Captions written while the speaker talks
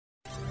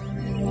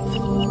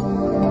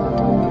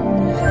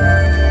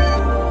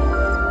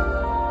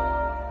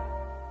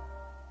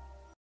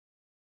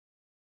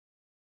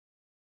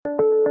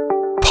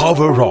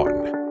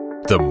Poweron,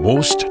 the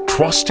most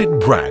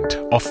trusted brand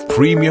of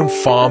premium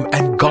farm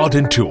and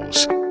garden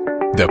tools.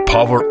 The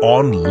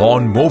Poweron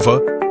lawn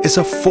mower is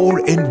a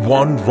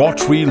 4-in-1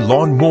 rotary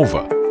lawn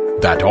mower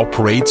that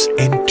operates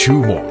in 2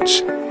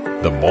 modes.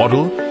 The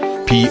model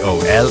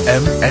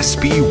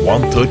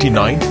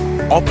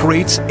POLMSP139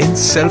 operates in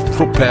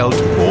self-propelled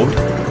mode,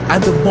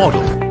 and the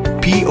model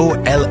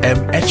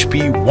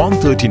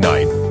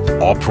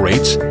POLMHP139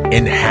 operates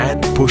in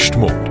hand-pushed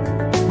mode,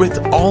 with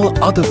all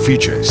other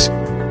features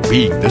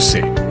being the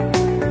same.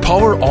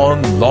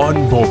 Poweron lawn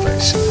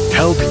mowers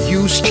help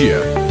you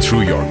steer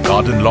through your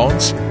garden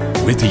lawns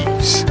with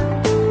ease.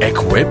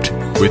 Equipped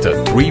with a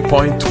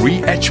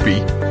 3.3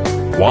 HP,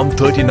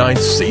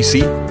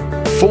 139cc,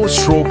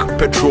 4-stroke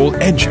petrol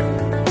engine,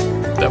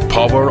 the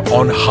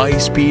Poweron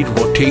high-speed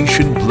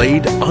rotation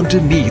blade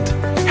underneath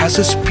has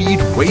a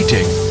speed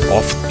rating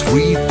of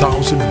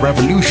 3000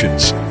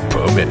 revolutions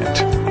per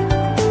minute.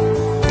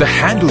 The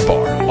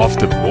handlebar of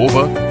the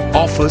mower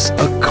offers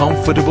a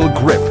comfortable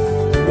grip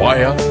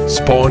via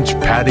sponge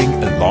padding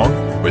along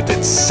with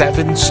its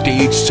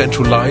 7-stage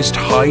centralized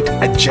height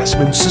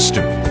adjustment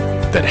system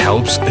that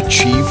helps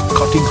achieve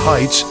cutting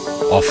heights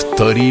of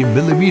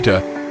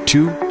 30mm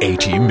to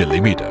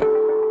 80mm.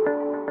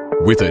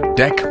 With a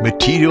deck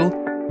material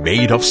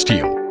made of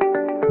steel,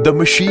 the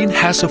machine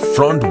has a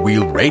front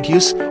wheel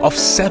radius of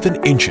 7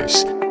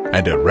 inches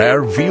and a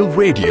rear wheel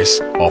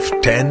radius of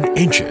 10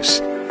 inches,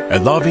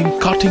 allowing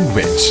cutting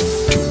widths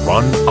to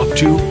run up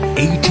to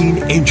 18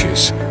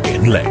 inches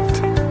in length.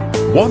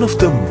 One of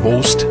the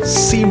most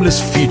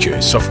seamless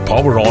features of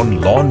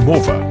Poweron lawn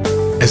mower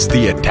is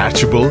the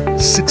attachable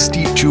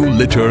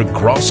 62-liter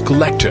grass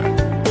collector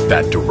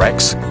that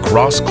directs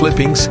grass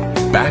clippings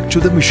back to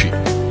the machine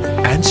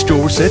and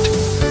stores it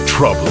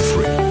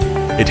trouble-free.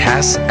 It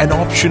has an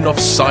option of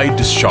side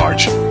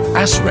discharge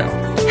as well,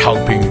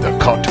 helping the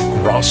cut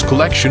grass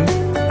collection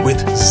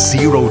with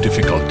 0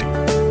 difficulty.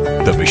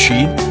 The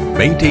machine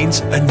maintains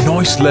a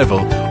noise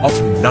level of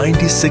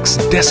 96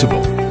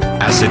 decibel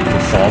as it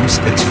performs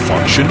its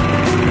function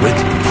with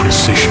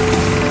precision.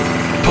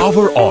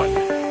 Poweron,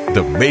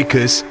 the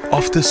makers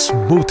of the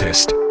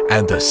smoothest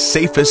and the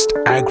safest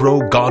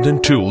agro garden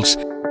tools,